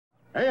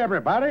Hey,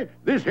 everybody,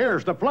 this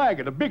here's the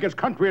flag of the biggest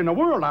country in the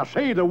world. I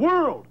say the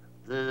world.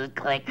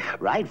 Click.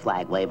 Right,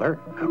 flag waver.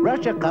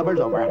 Russia covers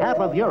over half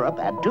of Europe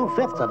and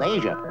 2/5 of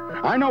Asia.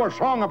 I know a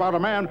song about a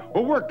man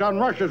who worked on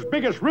Russia's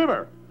biggest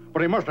river,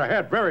 but he must have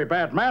had very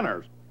bad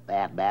manners.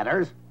 Bad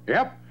manners?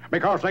 Yep,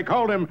 because they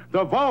called him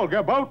the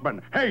Volga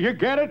boatman. Hey, you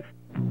get it?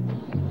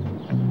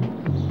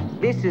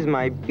 This is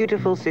my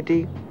beautiful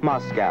city,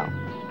 Moscow.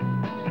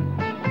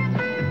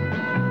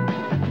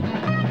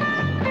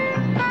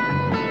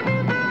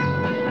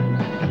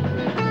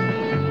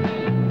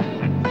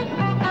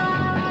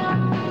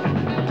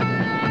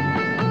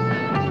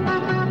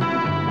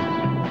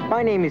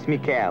 My name is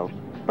Mikhail,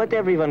 but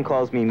everyone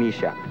calls me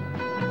Misha.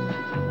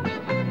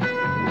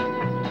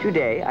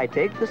 Today, I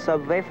take the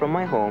subway from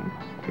my home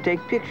to take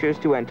pictures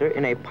to enter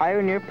in a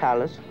Pioneer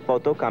Palace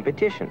photo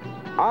competition.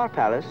 Our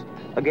palace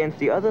against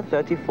the other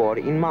 34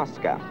 in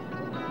Moscow.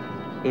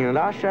 In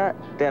Russia,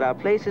 there are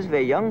places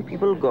where young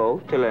people go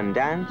to learn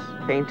dance,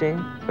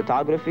 painting,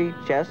 photography,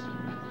 chess,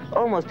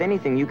 almost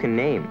anything you can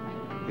name.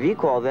 We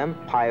call them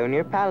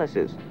Pioneer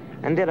Palaces,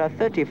 and there are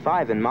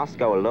 35 in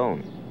Moscow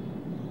alone.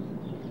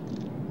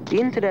 The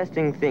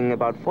interesting thing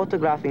about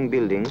photographing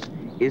buildings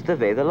is the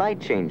way the light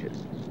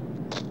changes.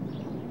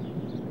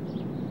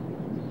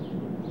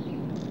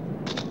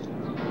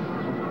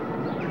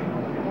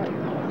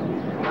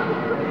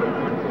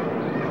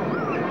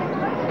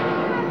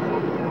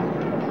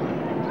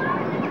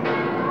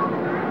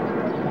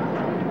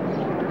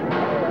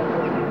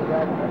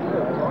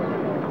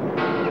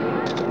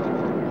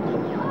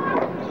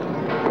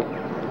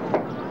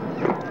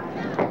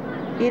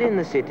 Here in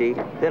the city,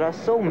 there are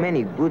so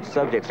many good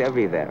subjects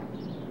everywhere.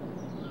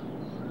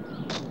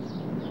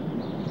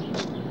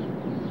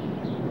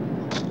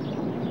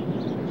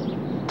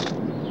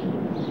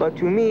 But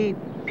to me,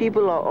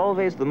 people are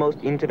always the most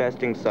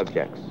interesting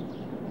subjects.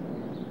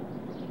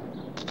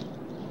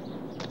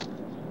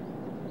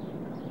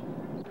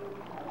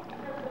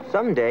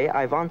 Someday,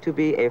 I want to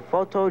be a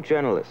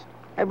photojournalist.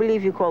 I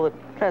believe you call it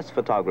press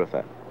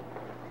photographer.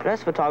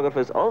 Press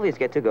photographers always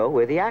get to go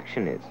where the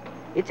action is.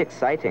 It's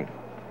exciting.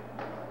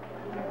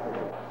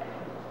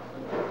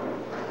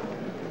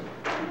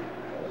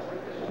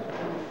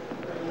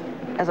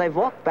 As I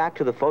walked back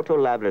to the photo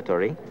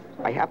laboratory,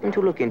 I happened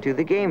to look into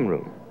the game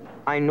room.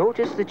 I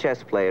noticed the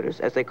chess players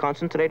as they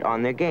concentrate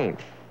on their game.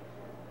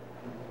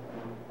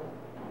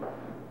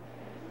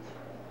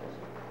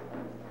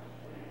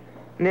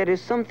 There is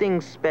something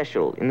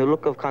special in the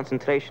look of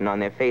concentration on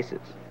their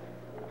faces.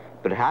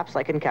 Perhaps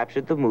I can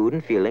capture the mood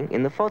and feeling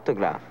in the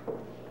photograph.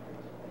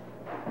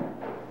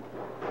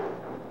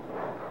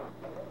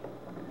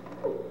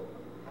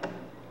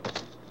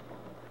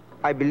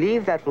 I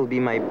believe that will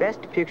be my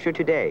best picture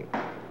today.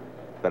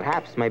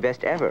 Perhaps my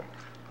best ever.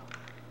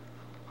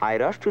 I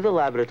rush to the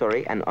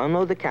laboratory and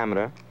unload the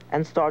camera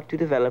and start to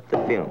develop the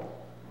film.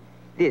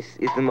 This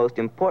is the most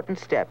important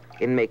step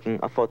in making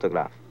a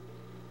photograph.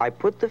 I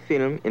put the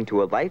film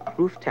into a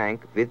light-proof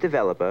tank with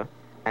developer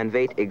and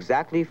wait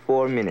exactly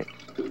 4 minutes.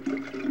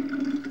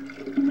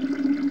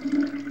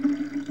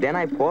 Then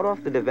I pour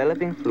off the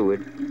developing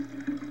fluid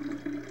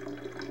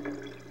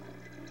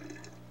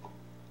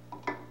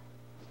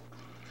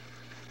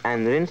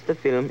and rinse the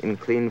film in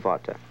clean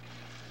water.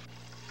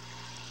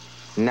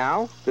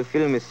 Now, the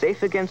film is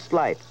safe against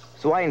light,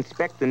 so I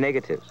inspect the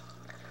negatives.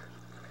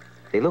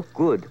 They look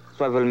good,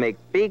 so I will make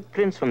big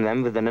prints from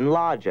them with an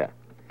enlarger.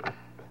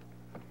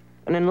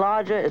 An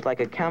enlarger is like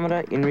a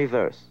camera in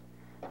reverse.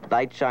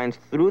 Light shines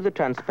through the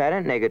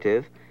transparent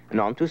negative and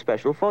onto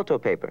special photo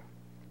paper.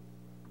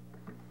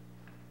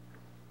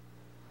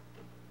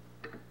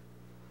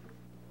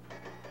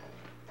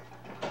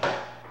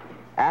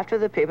 After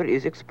the paper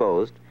is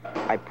exposed,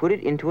 I put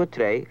it into a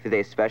tray with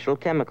a special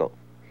chemical.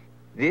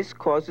 This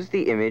causes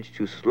the image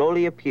to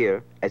slowly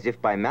appear, as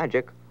if by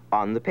magic,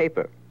 on the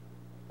paper.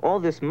 All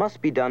this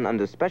must be done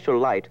under special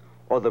light,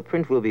 or the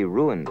print will be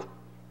ruined.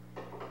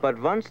 But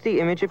once the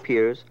image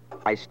appears,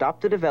 I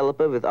stop the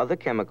developer with other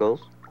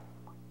chemicals,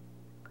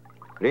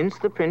 rinse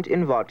the print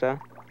in water,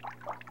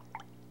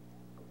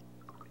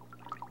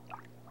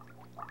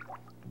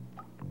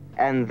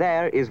 and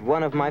there is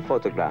one of my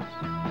photographs.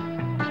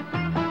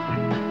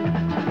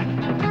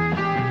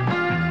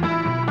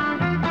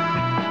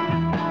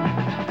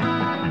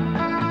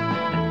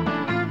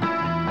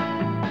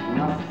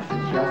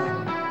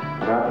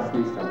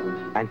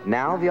 And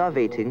now we are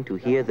waiting to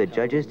hear the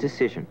judge's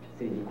decision.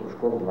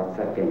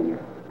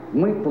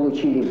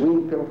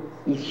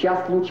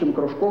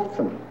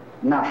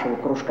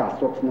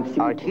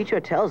 Our teacher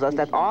tells us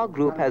that our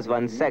group has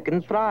won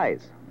second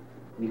prize.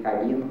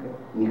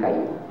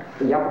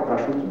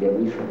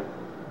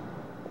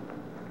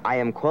 I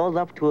am called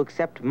up to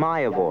accept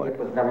my award.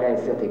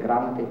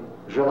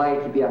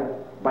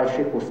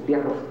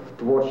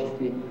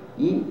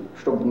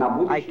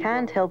 I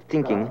can't help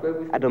thinking,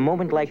 at a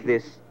moment like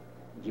this,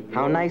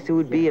 how nice it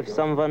would be if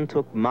someone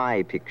took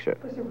my picture.